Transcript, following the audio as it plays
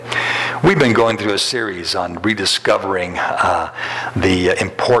We've been going through a series on rediscovering the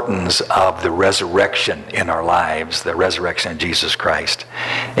importance of the resurrection in our lives, the resurrection of Jesus Christ.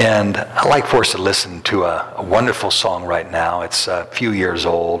 And I'd like for us to listen to a wonderful song right now. It's a few years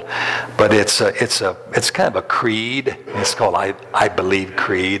old, but it's kind of a creed. It's called I Believe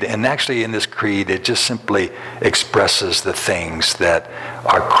Creed. And actually in this creed, it just simply expresses the things that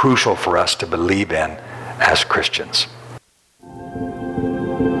are crucial for us to believe in as Christians.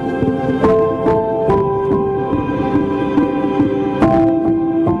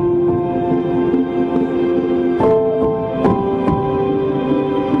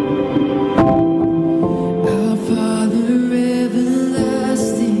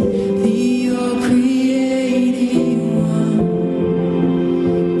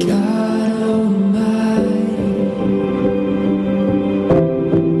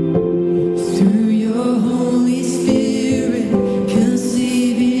 Through your Holy Spirit.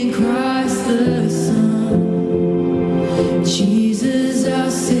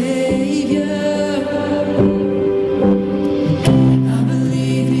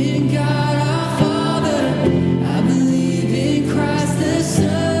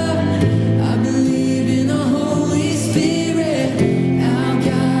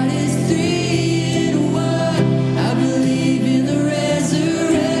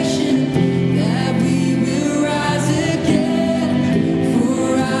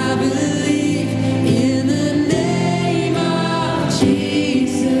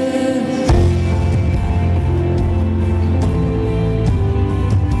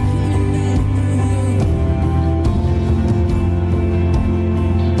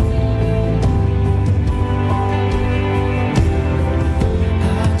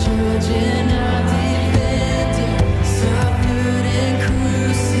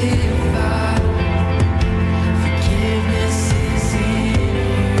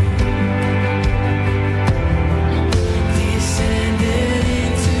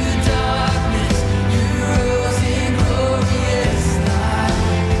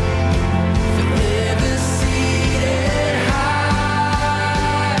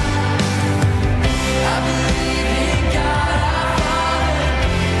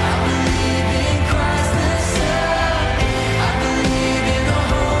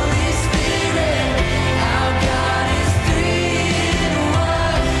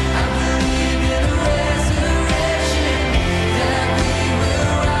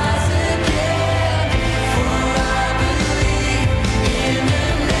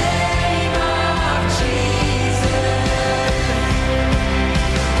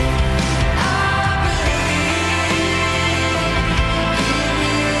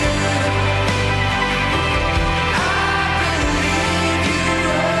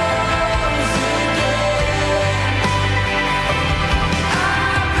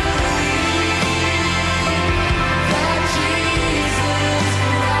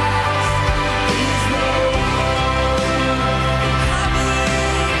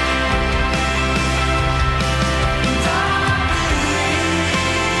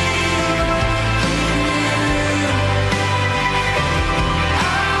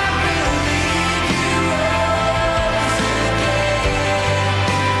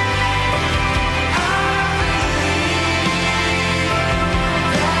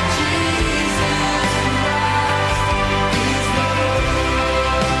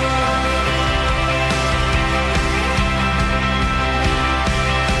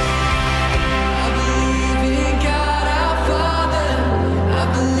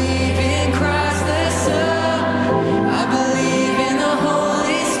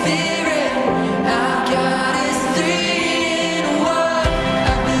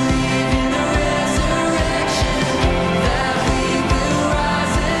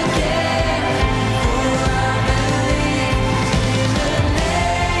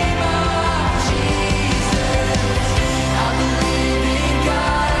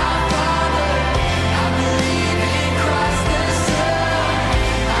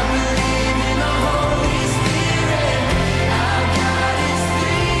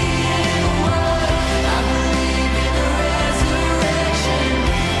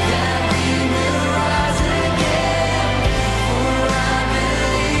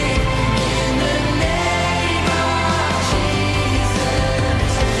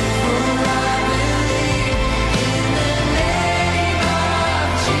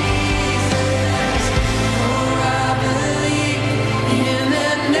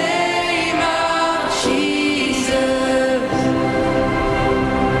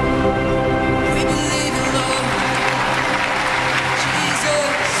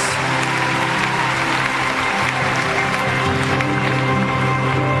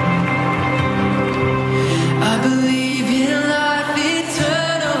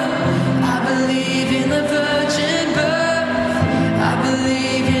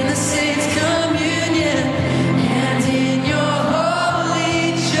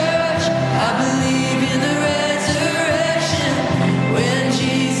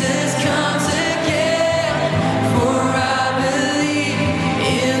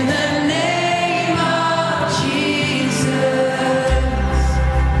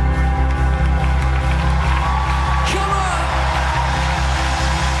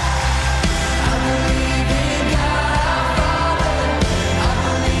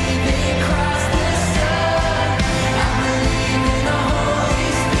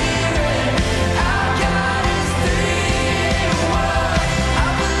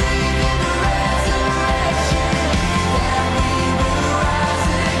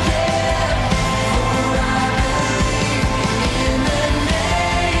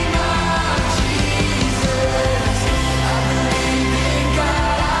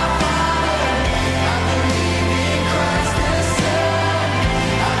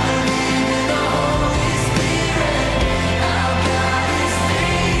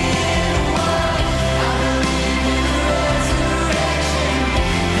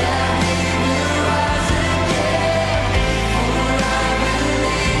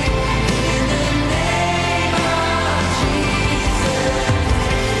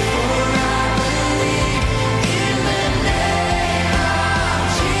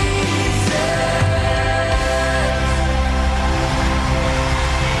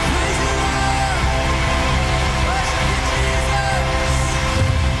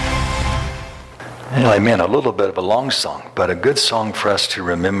 Amen. A little bit of a long song, but a good song for us to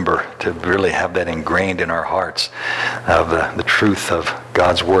remember, to really have that ingrained in our hearts of the truth of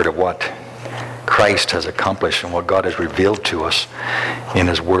God's Word, of what Christ has accomplished and what God has revealed to us in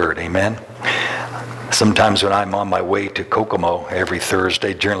His Word. Amen. Sometimes when I'm on my way to Kokomo every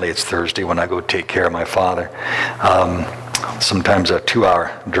Thursday, generally it's Thursday when I go take care of my father, sometimes a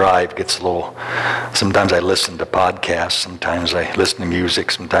 2-hour drive gets a little, sometimes I listen to podcasts, sometimes I listen to music,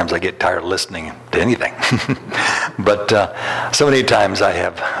 sometimes I get tired of listening to anything. But so many times I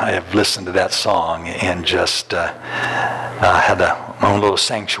have listened to that song and just had my own little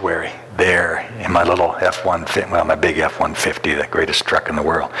sanctuary there in my little F-150, well, my big F-150, the greatest truck in the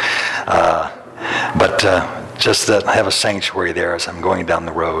world. But just that I have a sanctuary there as I'm going down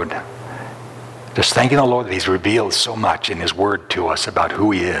the road. Just thanking the Lord that He's revealed so much in His Word to us about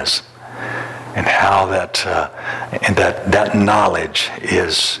who He is, and how that knowledge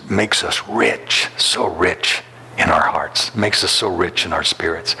makes us rich, so rich in our hearts, makes us so rich in our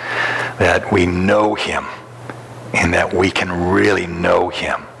spirits, that we know Him, and that we can really know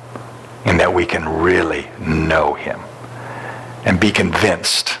Him, and that we can really know Him, and be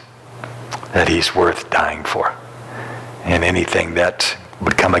convinced that He's worth dying for, and anything that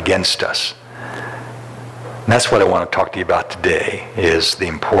would come against us. And that's what I want to talk to you about today, is the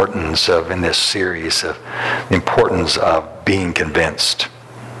importance of, in this series, of the importance of being convinced.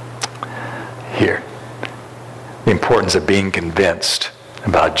 Here. The importance of being convinced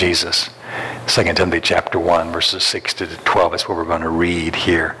about Jesus. 2 Timothy chapter 1, verses 6 to 12 is what we're going to read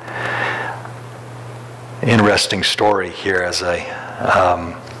here. Interesting story here, as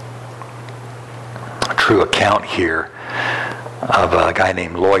a true account here of a guy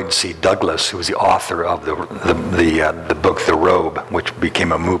named Lloyd C. Douglas, who was the author of the book The Robe, which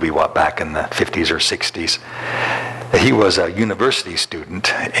became a movie back in the 50s or 60s. He was a university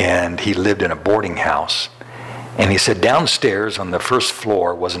student, and he lived in a boarding house. And he said downstairs on the first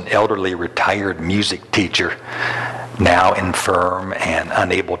floor was an elderly retired music teacher, now infirm and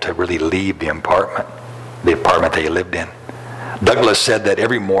unable to really leave the apartment that he lived in. Douglas said that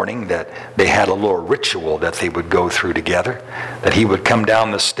every morning that they had a little ritual that they would go through together, that he would come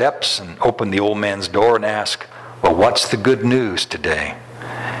down the steps and open the old man's door and ask, "Well, what's the good news today?"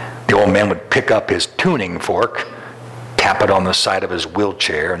 The old man would pick up his tuning fork, tap it on the side of his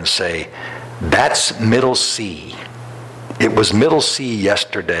wheelchair and say, "That's middle C. It was middle C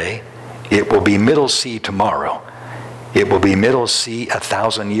yesterday. It will be middle C tomorrow. It will be middle C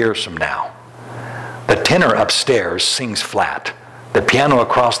 1,000 years from now. The tenor upstairs sings flat. The piano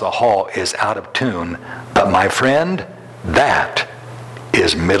across the hall is out of tune. But my friend, that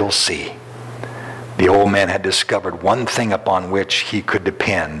is middle C." The old man had discovered one thing upon which he could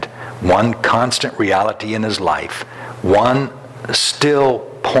depend, one constant reality in his life, one still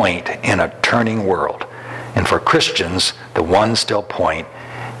point in a turning world. And for Christians, the one still point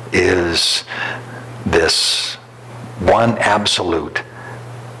is this one absolute,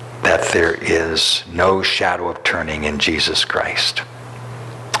 that there is no shadow of turning in Jesus Christ.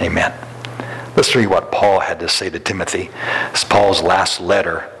 Amen. Let's read what Paul had to say to Timothy. It's Paul's last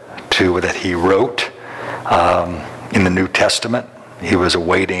letter that he wrote in the New Testament. He was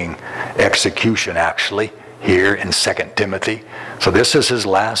awaiting execution, actually, here in 2 Timothy. So this is his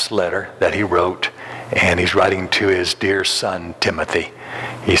last letter that he wrote, and he's writing to his dear son, Timothy.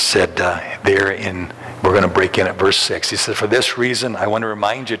 He said we're going to break in at verse 6. He said, "For this reason, I want to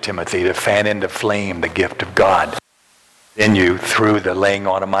remind you, Timothy, to fan into flame the gift of God in you through the laying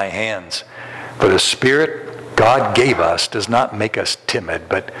on of my hands. For the Spirit God gave us does not make us timid,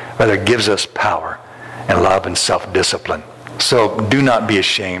 but rather gives us power and love and self-discipline. So do not be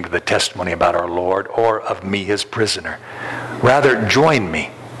ashamed of the testimony about our Lord or of me, his prisoner. Rather, join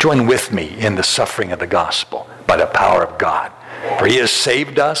with me in the suffering of the gospel by the power of God. For he has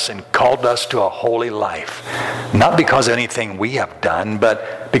saved us and called us to a holy life, not because of anything we have done,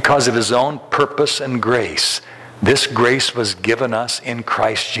 but because of his own purpose and grace. This grace was given us in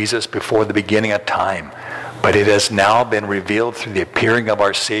Christ Jesus before the beginning of time, but it has now been revealed through the appearing of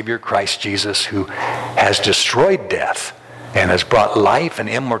our Savior Christ Jesus, who has destroyed death and has brought life and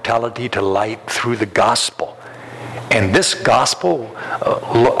immortality to light through the gospel. And this gospel,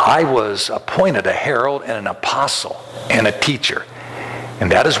 I was appointed a herald and an apostle and a teacher.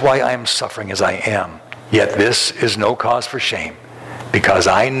 And that is why I am suffering as I am. Yet this is no cause for shame, because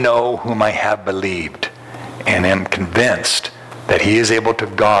I know whom I have believed and am convinced that he is able to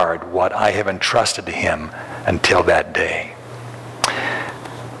guard what I have entrusted to him until that day."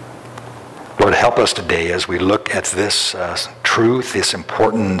 Lord, help us today as we look at this truth, this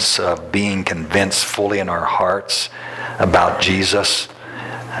importance of being convinced fully in our hearts about Jesus,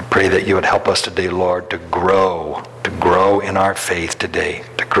 I pray that you would help us today, Lord, to grow in our faith today,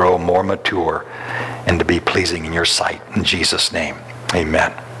 to grow more mature, and to be pleasing in your sight. In Jesus' name,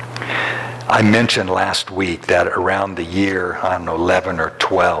 amen. I mentioned last week that around the year, 11 or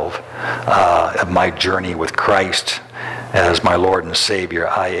 12 of my journey with Christ as my Lord and Savior,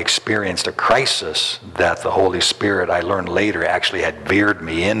 I experienced a crisis that the Holy Spirit, I learned later, actually had veered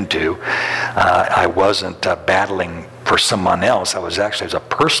me into. I wasn't battling for someone else. It was a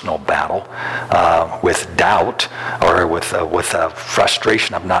personal battle with doubt, or with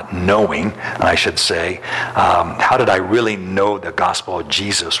frustration of not knowing, I should say. How did I really know the gospel of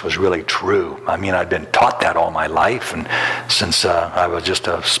Jesus was really true? I mean, I'd been taught that all my life, and since I was just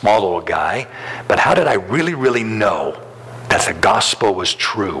a small little guy. But how did I really, really know that the gospel was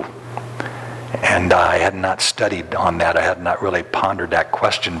true? And I had not studied on that. I had not really pondered that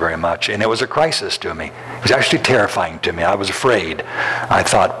question very much. And it was a crisis to me. It was actually terrifying to me. I was afraid. I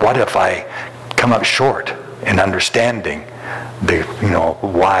thought, what if I come up short in understanding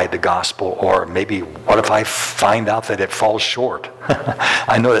why the gospel, or maybe what if I find out that it falls short?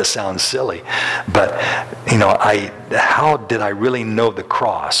 I know that sounds silly, but how did I really know the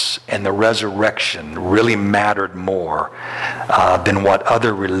cross and the resurrection really mattered more than what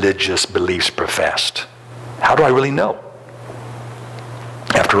other religious beliefs professed? How do I really know?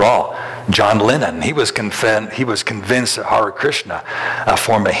 After all, John Lennon, he was convinced that Hare Krishna, a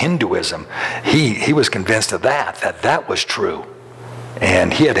form of Hinduism, he was convinced of that was true.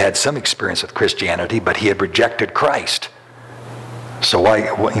 And he had had some experience with Christianity, but he had rejected Christ. So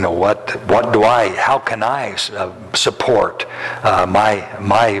how can I support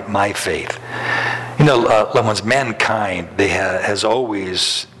my faith? Loved ones, mankind has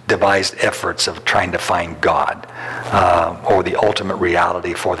always devised efforts of trying to find God or the ultimate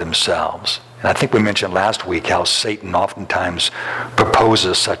reality for themselves. And I think we mentioned last week how Satan oftentimes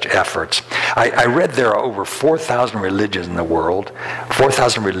proposes such efforts. I read there are over 4,000 religions in the world,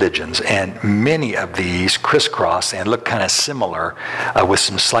 4,000 religions, and many of these crisscross and look kind of similar with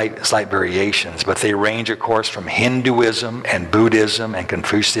some slight variations. But they range, of course, from Hinduism and Buddhism and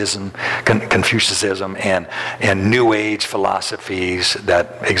Confucianism and New Age philosophies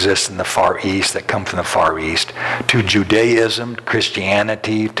that exist in the Far East, that come from the Far East, to Judaism,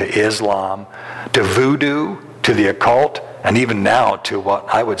 Christianity, to Islam, to voodoo, to the occult, and even now to what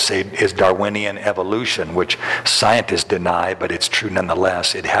I would say is Darwinian evolution, which scientists deny, but it's true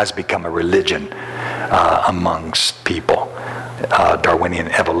nonetheless. It has become a religion amongst people. Darwinian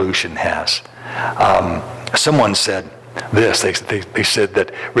evolution has. Someone said this. They said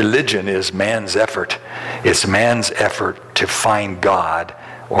that religion is man's effort. It's man's effort to find God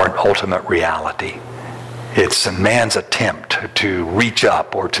or an ultimate reality. It's a man's attempt to reach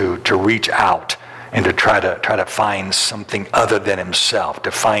up or to reach out and to try to find something other than himself,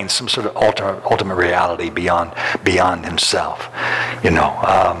 to find some sort of ultimate reality beyond himself.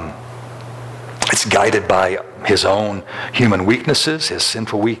 It's guided by his own human weaknesses, his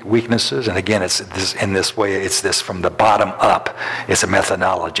sinful weaknesses, and again, it's this from the bottom up. It's a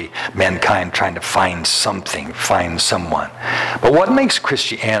methodology, mankind trying to find something, find someone. But what makes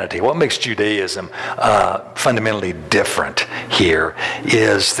Christianity, what makes Judaism fundamentally different here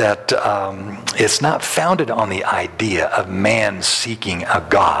is that it's not founded on the idea of man seeking a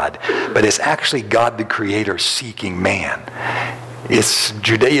God, but it's actually God the Creator seeking man.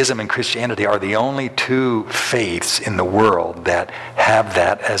 Judaism and Christianity are the only two faiths in the world that have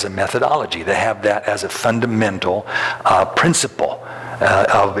that as a methodology. They have that as a fundamental principle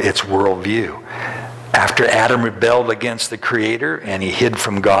of its worldview. After Adam rebelled against the Creator and he hid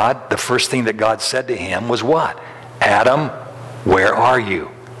from God, the first thing that God said to him was what? Adam, where are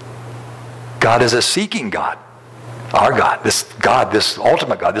you? God is a seeking God. Our God, this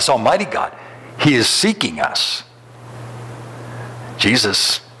ultimate God, this almighty God. He is seeking us.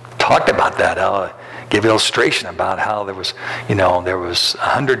 Jesus talked about that, gave an illustration about how there was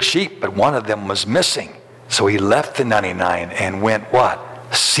 100 sheep, but one of them was missing. So he left the 99 and went what?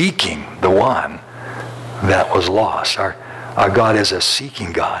 Seeking the one that was lost. Our God is a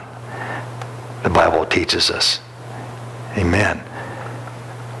seeking God. The Bible teaches us. Amen.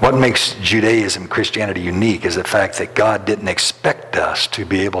 What makes Judaism and Christianity unique is the fact that God didn't expect us to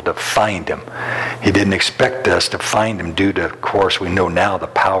be able to find him. He didn't expect us to find him due to, of course, we know now the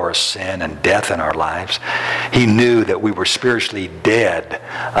power of sin and death in our lives. He knew that we were spiritually dead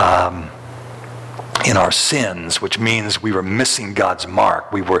in our sins, which means we were missing God's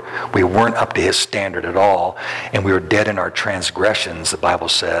mark. We weren't up to his standard at all, and we were dead in our transgressions, the Bible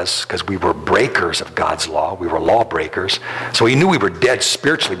says, because we were breakers of God's law. We were lawbreakers. So he knew we were dead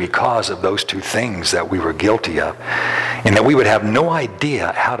spiritually because of those two things that we were guilty of, and that we would have no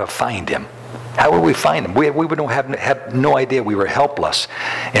idea how to find him. How would we find him? We would have no idea. We were helpless.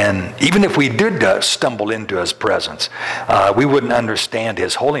 And even if we did stumble into his presence, we wouldn't understand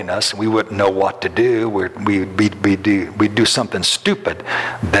his holiness. We wouldn't know what to do. We'd do something stupid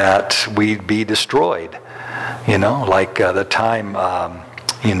that we'd be destroyed. Like the time,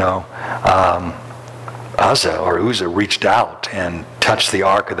 Uzzah reached out and touched the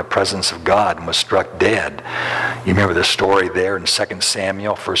ark of the presence of God and was struck dead. You remember the story there in 2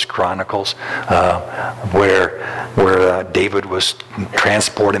 Samuel, 1 Chronicles, where David was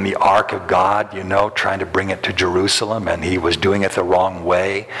transporting the ark of God, trying to bring it to Jerusalem, and he was doing it the wrong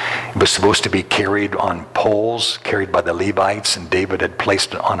way. It was supposed to be carried on poles, carried by the Levites, and David had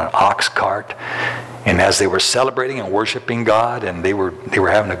placed it on an ox cart. And as they were celebrating and worshiping God, and they were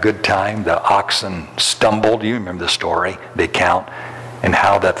having a good time, the oxen stumbled. You remember the story, they count, and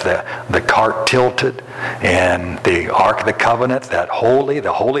how that the cart tilted, and the Ark of the Covenant, the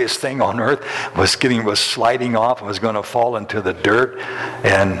holiest thing on earth, was sliding off and was going to fall into the dirt.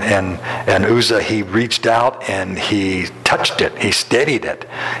 And Uzzah, he reached out and he touched it, he steadied it,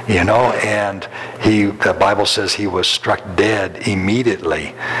 and the Bible says he was struck dead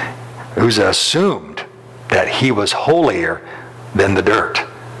immediately. Uzzah assumed that he was holier than the dirt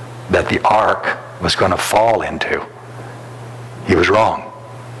that the ark was going to fall into. He was wrong.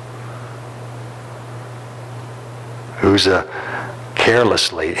 Uzzah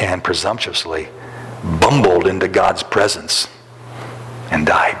carelessly and presumptuously bumbled into God's presence and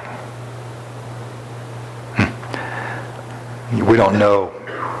died. We don't know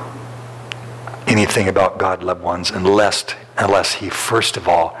anything about God, loved ones, unless he first of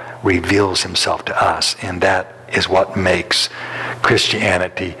all reveals himself to us. And that is what makes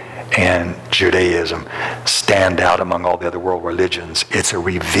Christianity and Judaism stand out among all the other world religions. It's a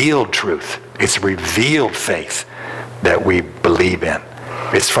revealed truth. It's a revealed faith that we believe in.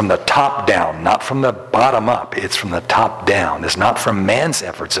 It's from the top down, not from the bottom up. It's from the top down. It's not from man's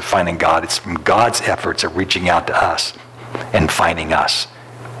efforts of finding God. It's from God's efforts of reaching out to us and finding us.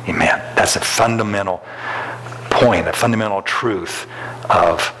 Amen. That's a fundamental point, a fundamental truth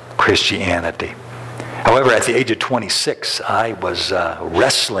of Christianity. However, at the age of 26, I was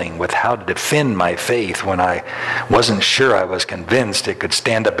wrestling with how to defend my faith when I wasn't sure I was convinced it could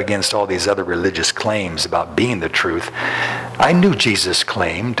stand up against all these other religious claims about being the truth. I knew Jesus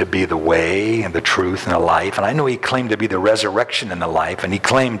claimed to be the way and the truth and the life, and I knew he claimed to be the resurrection and the life, and he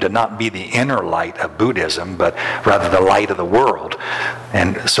claimed to not be the inner light of Buddhism, but rather the light of the world.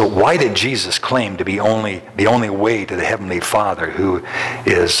 And so why did Jesus claim to be the only way to the Heavenly Father, who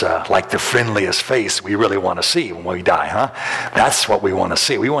is like the friendliest face we really want to see when we die, huh? That's what we want to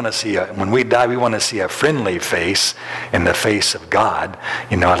see. We want to see, when we die, we want to see a friendly face in the face of God,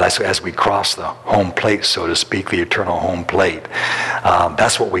 as we cross the home plate, so to speak, the eternal home plate.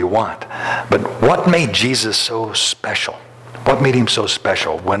 That's what we want. But what made Jesus so special? What made him so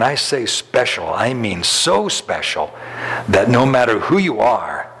special? When I say special, I mean so special that no matter who you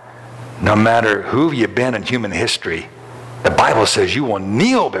are, no matter who you've been in human history, the Bible says you will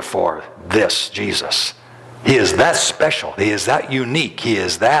kneel before this Jesus. He is that special. He is that unique. He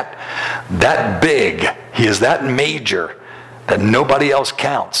is that big. He is that major that nobody else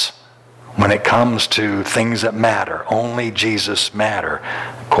counts when it comes to things that matter. Only Jesus matter,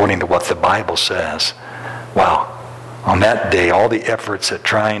 according to what the Bible says. Wow. On that day, all the efforts at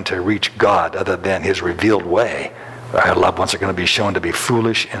trying to reach God other than his revealed way, our loved ones, are going to be shown to be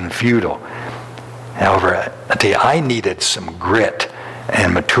foolish and futile. However, I tell you, I needed some grit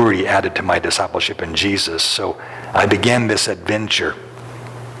and maturity added to my discipleship in Jesus. So I began this adventure.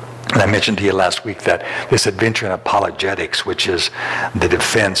 And I mentioned to you last week that this adventure in apologetics, which is the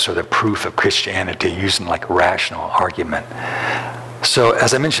defense or the proof of Christianity using like a rational argument. So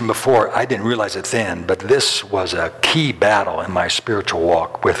as I mentioned before, I didn't realize it then, but this was a key battle in my spiritual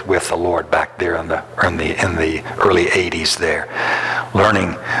walk with the Lord back there in the early 80s there.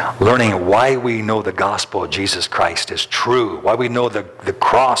 Learning why we know the gospel of Jesus Christ is true, why we know the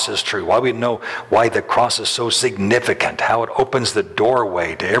cross is true, why we know why the cross is so significant, how it opens the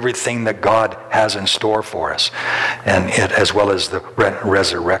doorway to everything that God has in store for us, and as well as the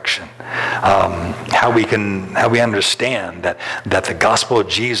resurrection. How we understand that the gospel of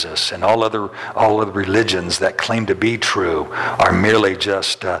Jesus and all other religions that claim to be true are merely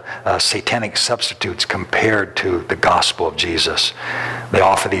just satanic substitutes compared to the gospel of Jesus. They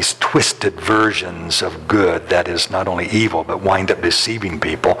offer these twisted versions of good that is not only evil, but wind up deceiving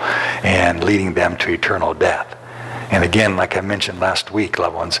people and leading them to eternal death. And again, like I mentioned last week,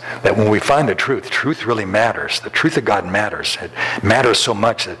 loved ones, that when we find the truth really matters. The truth of God matters. It matters so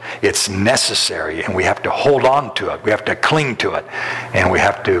much that it's necessary, and we have to hold on to it. We have to cling to it, and we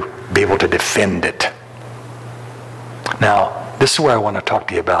have to be able to defend it. Now, this is where I want to talk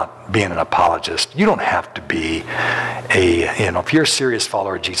to you about being an apologist. You don't have to be if you're a serious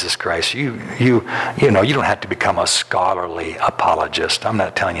follower of Jesus Christ, you don't have to become a scholarly apologist. I'm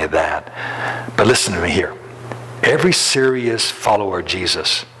not telling you that. But listen to me here. Every serious follower of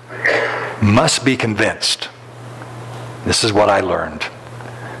Jesus must be convinced. This is what I learned.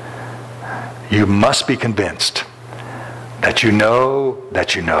 You must be convinced that you know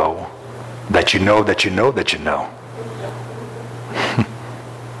that you know that you know that you know that you know.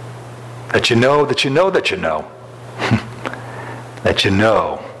 That you know that you know that you know. That you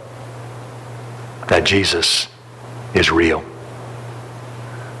know that Jesus is real.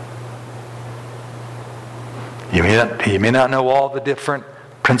 You may not know all the different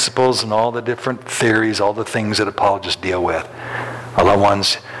principles and all the different theories, all the things that apologists deal with. Loved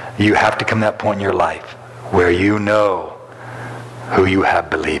ones, you have to come to that point in your life where you know who you have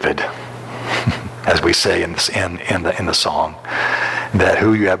believed, as we say in the song, that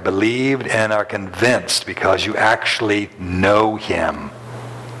who you have believed and are convinced because you actually know him.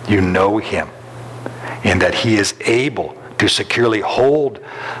 You know him, and that he is able to securely hold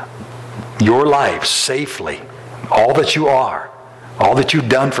your life safely. All that you are, all that you've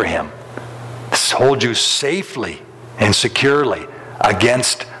done for him, hold you safely and securely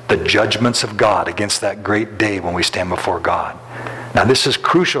against the judgments of God, against that great day when we stand before God. Now, this is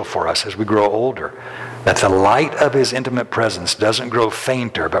crucial for us as we grow older, that the light of his intimate presence doesn't grow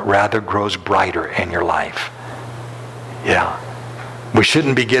fainter, but rather grows brighter in your life. Yeah. We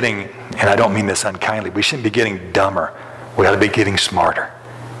shouldn't be getting, and I don't mean this unkindly, we shouldn't be getting dumber. We ought to be getting smarter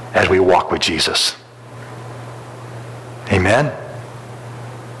as we walk with Jesus. Amen?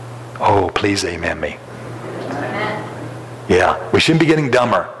 Oh, please amen me. Amen. Yeah, we shouldn't be getting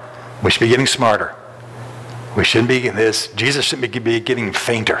dumber. We should be getting smarter. We shouldn't be getting this. Jesus shouldn't be getting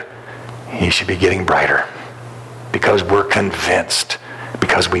fainter. He should be getting brighter because we're convinced,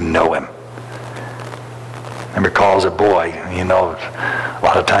 because we know him. I recall as a boy, a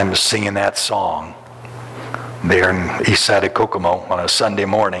lot of times singing that song there in east side of Kokomo on a Sunday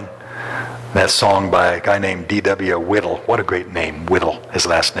morning. That song by a guy named D.W. Whittle. What a great name, Whittle, his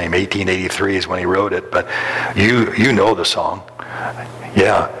last name. 1883 is when he wrote it, but you know the song.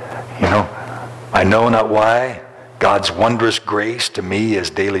 Yeah, I know not why God's wondrous grace to me is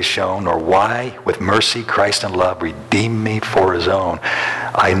daily shown, or why, with mercy, Christ and love redeemed me for his own.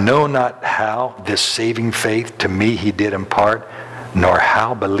 I know not how this saving faith to me he did impart, nor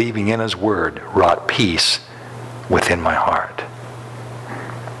how believing in his word wrought peace within my heart.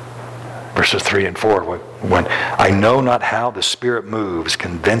 Verses 3 and 4, when I know not how the Spirit moves,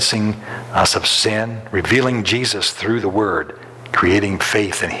 convincing us of sin, revealing Jesus through the Word, creating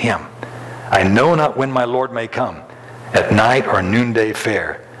faith in him. I know not when my Lord may come, at night or noonday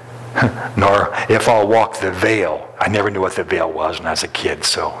fair, nor if I'll walk the vale. I never knew what the vale was when I was a kid,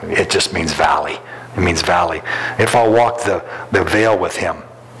 so it just means valley. It means valley. If I'll walk the vale with him,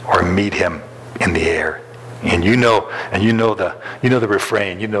 or meet him in the air. And you know the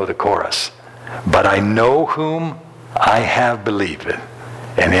refrain, you know the chorus. But I know whom I have believed,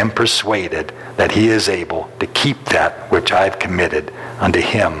 and am persuaded that he is able to keep that which I've committed unto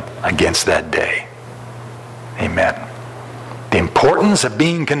him against that day. Amen. The importance of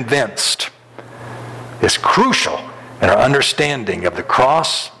being convinced is crucial in our understanding of the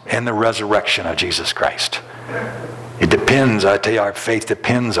cross and the resurrection of Jesus Christ. It depends, I tell you, our faith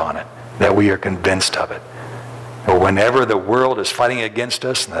depends on it, that we are convinced of it. Or whenever the world is fighting against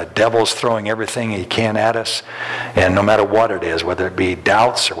us and the devil's throwing everything he can at us, and no matter what it is, whether it be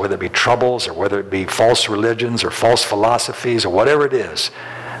doubts or whether it be troubles or whether it be false religions or false philosophies or whatever it is,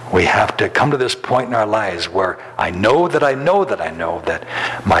 we have to come to this point in our lives where I know that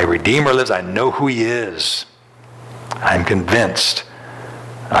my Redeemer lives. I know who he is. I'm convinced.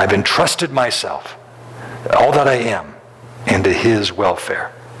 I've entrusted myself, all that I am, into his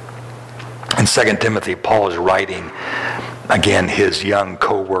welfare. In 2 Timothy, Paul is writing, again, his young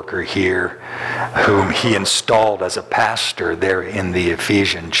co-worker here, whom he installed as a pastor there in the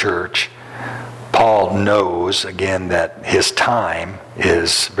Ephesian church. Paul knows, again, that his time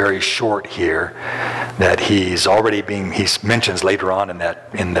is very short here, that he mentions later on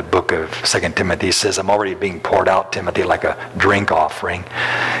in the book of 2 Timothy, he says, I'm already being poured out, Timothy, like a drink offering.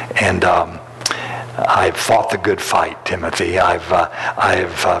 And I've fought the good fight, Timothy.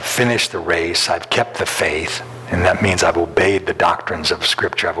 I've finished the race. I've kept the faith. And that means I've obeyed the doctrines of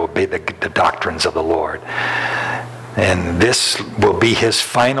Scripture. I've obeyed the doctrines of the Lord. And this will be his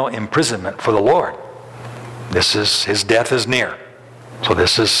final imprisonment for the Lord. His death is near. So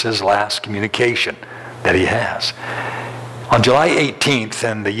this is his last communication that he has. On July 18th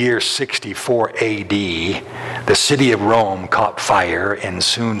in the year 64 AD, the city of Rome caught fire and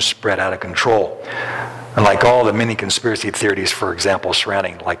soon spread out of control. And like all the many conspiracy theories, for example,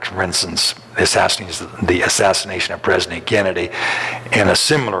 surrounding, like for instance, the assassination of President Kennedy, in a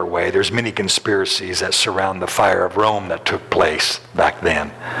similar way, there's many conspiracies that surround the fire of Rome that took place back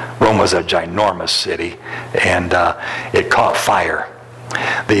then. Rome was a ginormous city, and it caught fire.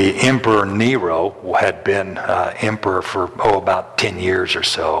 The Emperor Nero had been emperor for, about 10 years or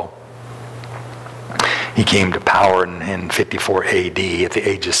so. He came to power in 54 AD at the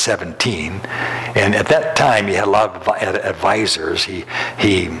age of 17. And at that time, he had a lot of advisors. He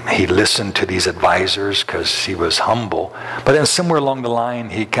listened to these advisors because he was humble. But then somewhere along the line,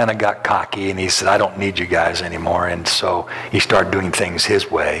 he kind of got cocky and he said, I don't need you guys anymore. And so he started doing things his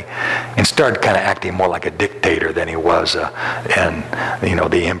way and started kind of acting more like a dictator than he was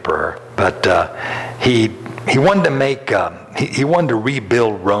the emperor. But he wanted to make... He wanted to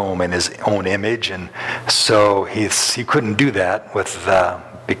rebuild Rome in his own image, and so he couldn't do that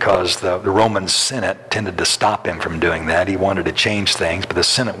because the Roman Senate tended to stop him from doing that. He wanted to change things, but the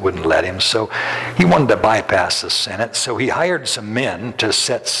Senate wouldn't let him, so he wanted to bypass the Senate. So he hired some men to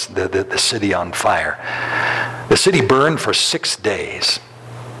set the city on fire. The city burned for 6 days.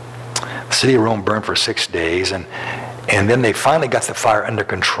 The city of Rome burned for 6 days, and then they finally got the fire under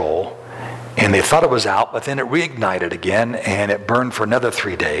control. And they thought it was out, but then it reignited again, and it burned for another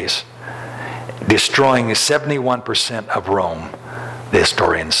 3 days, destroying 71% of Rome, the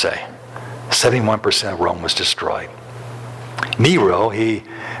historians say. 71% of Rome was destroyed. Nero, he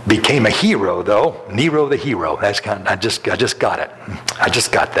became a hero, though. Nero the hero. That's I just got it. I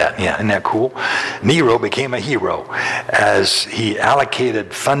just got that. Yeah, isn't that cool? Nero became a hero as he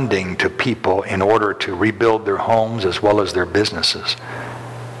allocated funding to people in order to rebuild their homes as well as their businesses.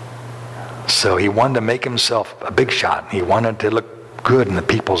 So he wanted to make himself a big shot. He wanted to look good in the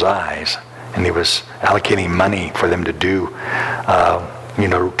people's eyes. And he was allocating money for them to do,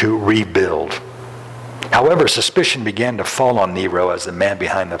 to rebuild. However, suspicion began to fall on Nero as the man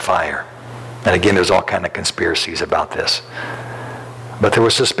behind the fire. And again, there's all kinds of conspiracies about this. But there were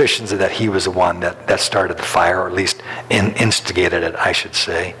suspicions that he was the one that started the fire, or at least instigated it, I should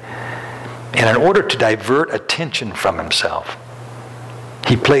say. And in order to divert attention from himself,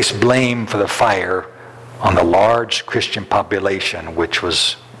 he placed blame for the fire on the large Christian population which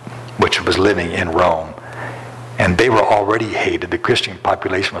was living in Rome. And they were already hated. The Christian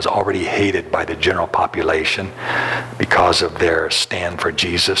population was already hated by the general population because of their stand for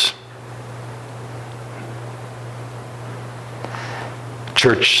Jesus.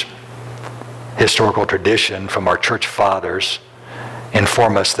 Church historical tradition from our church fathers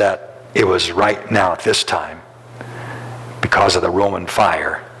inform us that it was right now at this time, because of the Roman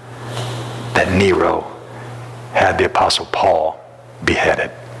fire, that Nero had the Apostle Paul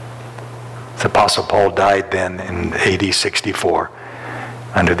beheaded. The Apostle Paul died then in AD 64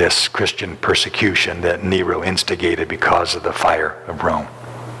 under this Christian persecution that Nero instigated because of the fire of Rome.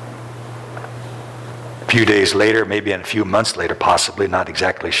 A few days later, maybe a few months later, possibly, not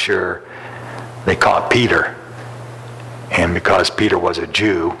exactly sure, they caught Peter. And because Peter was a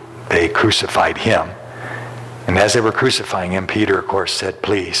Jew, they crucified him. And as they were crucifying him, Peter, of course, said,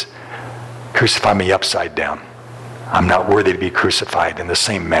 please, crucify me upside down. I'm not worthy to be crucified in the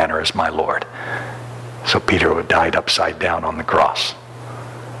same manner as my Lord. So Peter died upside down on the cross.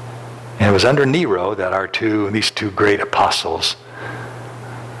 And it was under Nero that these two great apostles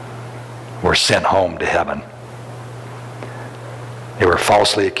were sent home to heaven. They were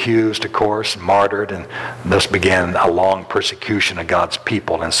falsely accused, of course, martyred, and thus began a long persecution of God's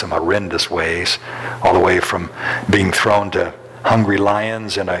people in some horrendous ways, all the way from being thrown to hungry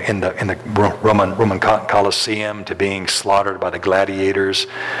lions in the Roman Colosseum, to being slaughtered by the gladiators,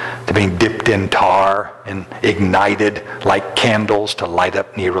 to being dipped in tar and ignited like candles to light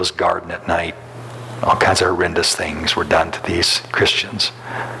up Nero's garden at night. All kinds of horrendous things were done to these Christians.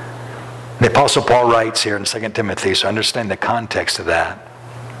 The Apostle Paul writes here in 2 Timothy, so understand the context of that,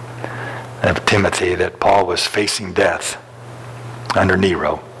 of Timothy, that Paul was facing death under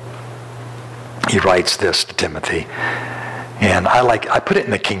Nero. he writes this to Timothy. And I put it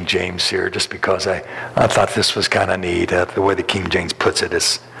in the King James here just because I thought this was kind of neat. The way the King James puts it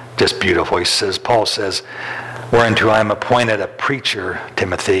is just beautiful. Paul says, whereunto I am appointed a preacher,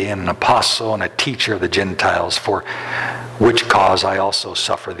 Timothy, and an apostle and a teacher of the Gentiles, for which cause I also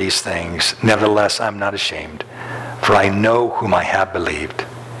suffer these things. Nevertheless, I am not ashamed, for I know whom I have believed,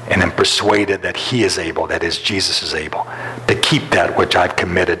 and am persuaded that he is able, that is, Jesus is able, to keep that which I've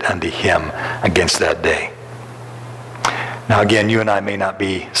committed unto him against that day. Now again, you and I may not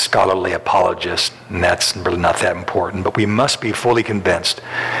be scholarly apologists, and that's really not that important, but we must be fully convinced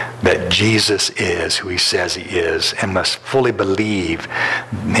that Jesus is who he says he is, and must fully believe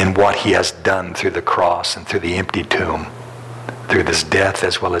in what he has done through the cross and through the empty tomb, through his death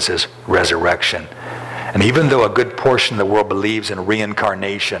as well as his resurrection. And even though a good portion of the world believes in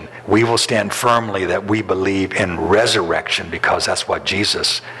reincarnation, we will stand firmly that we believe in resurrection, because that's what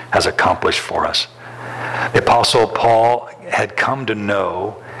Jesus has accomplished for us. The Apostle Paul had come to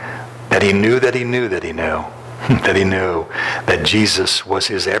know that he knew that he knew that he knew that he knew that Jesus was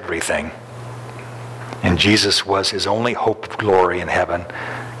his everything. And Jesus was his only hope of glory in heaven.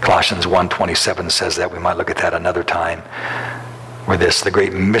 Colossians 1:27 says that. We might look at that another time. Where the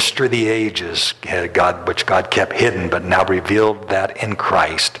great mystery of the ages, which God kept hidden, but now revealed that in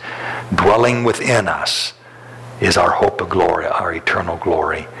Christ, dwelling within us, is our hope of glory, our eternal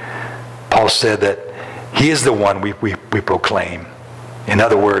glory. Paul said that he is the one we proclaim. In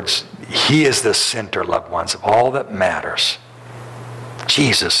other words, he is the center, loved ones, of all that matters.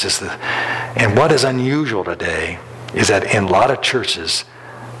 Jesus is and what is unusual today is that in a lot of churches,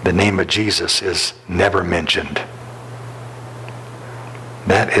 the name of Jesus is never mentioned.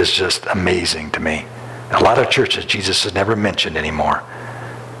 That is just amazing to me. In a lot of churches, Jesus is never mentioned anymore.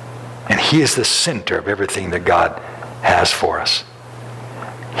 And he is the center of everything that God has for us.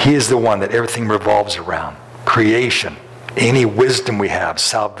 He is the one that everything revolves around. Creation, any wisdom we have,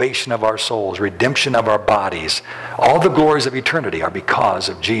 salvation of our souls, redemption of our bodies, all the glories of eternity are because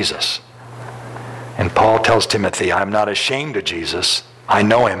of Jesus. And Paul tells Timothy, I'm not ashamed of Jesus. I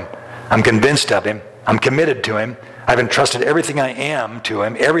know him. I'm convinced of him. I'm committed to him. I've entrusted everything I am to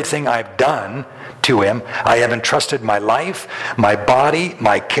him, everything I've done to him. I have entrusted my life, my body,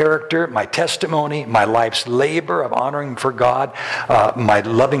 my character, my testimony, my life's labor of honoring for God, my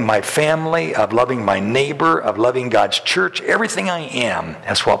loving my family, of loving my neighbor, of loving God's church. Everything I am,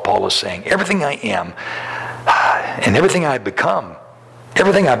 that's what Paul is saying. Everything I am, and everything I've become,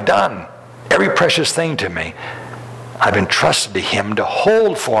 everything I've done, every precious thing to me, I've entrusted to him to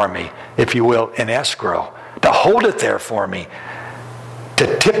hold for me, if you will, in escrow. To hold it there for me,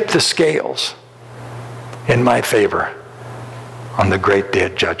 to tip the scales in my favor on the great day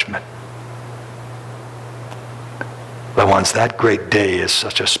of judgment. But once that great day is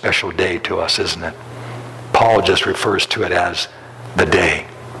such a special day to us, isn't it? Paul just refers to it as the day.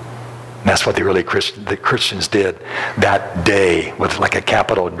 And that's what the early Christians did. That day, with like a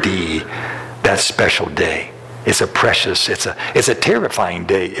capital D, that special day. It's a precious, it's a terrifying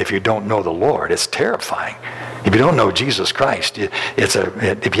day if you don't know the Lord. It's terrifying. If you don't know Jesus Christ,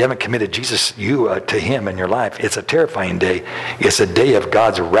 if you haven't committed to him in your life, it's a terrifying day. It's a day of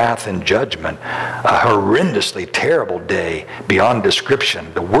God's wrath and judgment. A horrendously terrible day beyond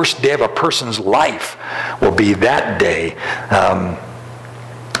description. The worst day of a person's life will be that day,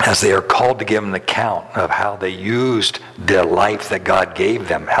 as they are called to give an account of how they used the life that God gave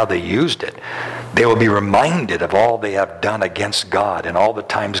them, how they used it. They will be reminded of all they have done against God and all the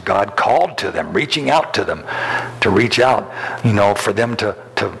times God called to them, reaching out to them, to reach out, for them to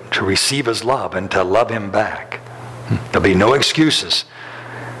receive his love and to love him back. There'll be no excuses,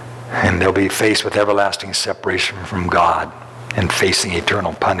 and they'll be faced with everlasting separation from God and facing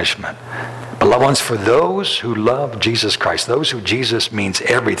eternal punishment. But loved ones, for those who love Jesus Christ, those who Jesus means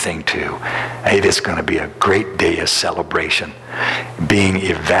everything to, it is going to be a great day of celebration, being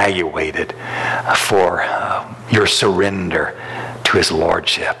evaluated for your surrender to his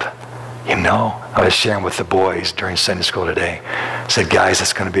lordship. I was sharing with the boys during Sunday school today. I said, guys,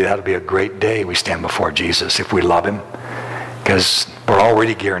 that'll be a great day we stand before Jesus if we love him, because we're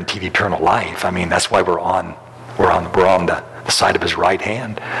already guaranteed eternal life. I mean, that's why we're on the side of his right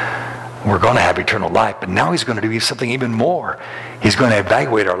hand. We're going to have eternal life, but now he's going to do something even more. He's going to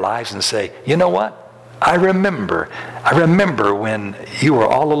evaluate our lives and say, you know what? I remember when you were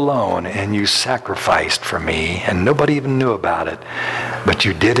all alone and you sacrificed for me and nobody even knew about it, but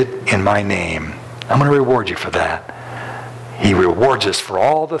you did it in my name. I'm going to reward you for that. He rewards us for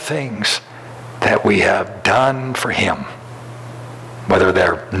all the things that we have done for him, whether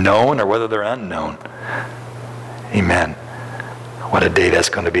they're known or whether they're unknown. Amen. What a day that's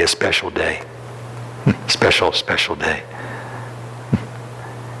going to be, a special day. Special, special day.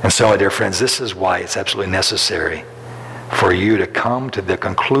 And so, my dear friends, this is why it's absolutely necessary for you to come to the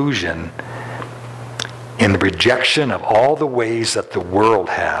conclusion in the rejection of all the ways that the world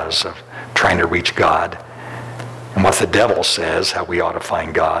has of trying to reach God and what the devil says, how we ought to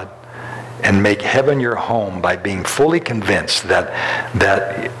find God, and make heaven your home by being fully convinced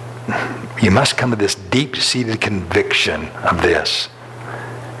that you must come to this deep-seated conviction of this.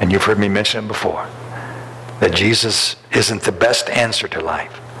 And you've heard me mention it before, that Jesus isn't the best answer to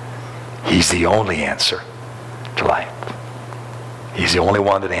life. He's the only answer to life. He's the only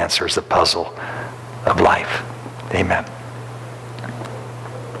one that answers the puzzle of life. Amen.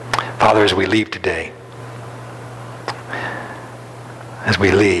 Father, as we leave today,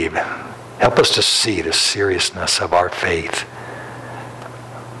 help us to see the seriousness of our faith.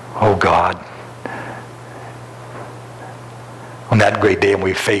 Oh God, on that great day when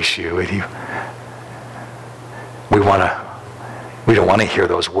we face you, we don't want to hear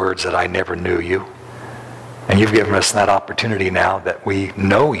those words that I never knew you. And you've given us that opportunity now that we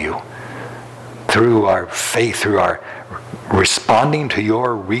know you through our faith, through our responding to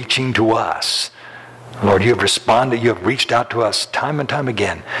your reaching to us. Lord, you have responded, you have reached out to us time and time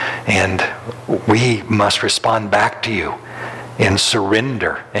again, and we must respond back to you in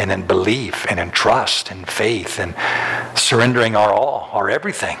surrender and in belief and in trust and faith and surrendering our all, our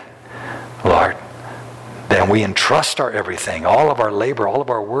everything, Lord. Then we entrust our everything, all of our labor, all of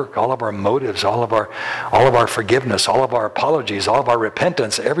our work, all of our motives, all of our forgiveness, all of our apologies, all of our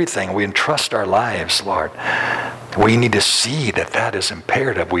repentance, everything. We entrust our lives, Lord. We need to see that is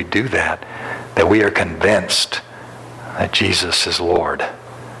imperative. We do that we are convinced that Jesus is Lord.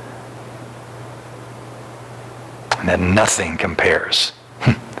 And that nothing compares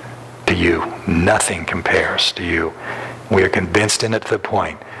to you. Nothing compares to you. We are convinced in it to the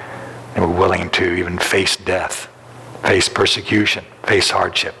point that we're willing to even face death, face persecution, face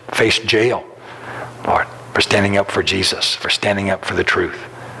hardship, face jail, Lord, for standing up for Jesus, for standing up for the truth.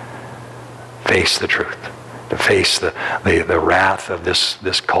 Face the truth, to face the wrath of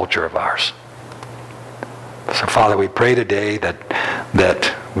this culture of ours. So, Father, we pray today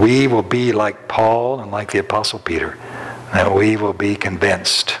that we will be like Paul and like the Apostle Peter, that we will be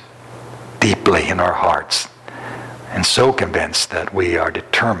convinced deeply in our hearts, and so convinced that we are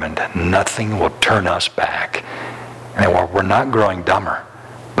determined nothing will turn us back, and that we're not growing dumber,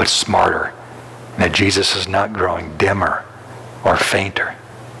 but smarter, and that Jesus is not growing dimmer or fainter,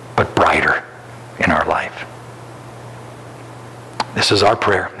 but brighter in our life. This is our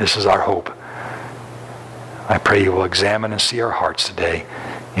prayer. This is our hope. I pray you will examine and see our hearts today.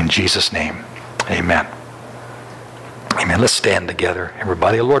 In Jesus' name, amen. Amen. Let's stand together,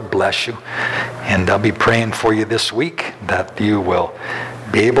 everybody. The Lord bless you. And I'll be praying for you this week that you will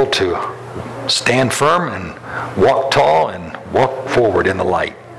be able to stand firm and walk tall and walk forward in the light.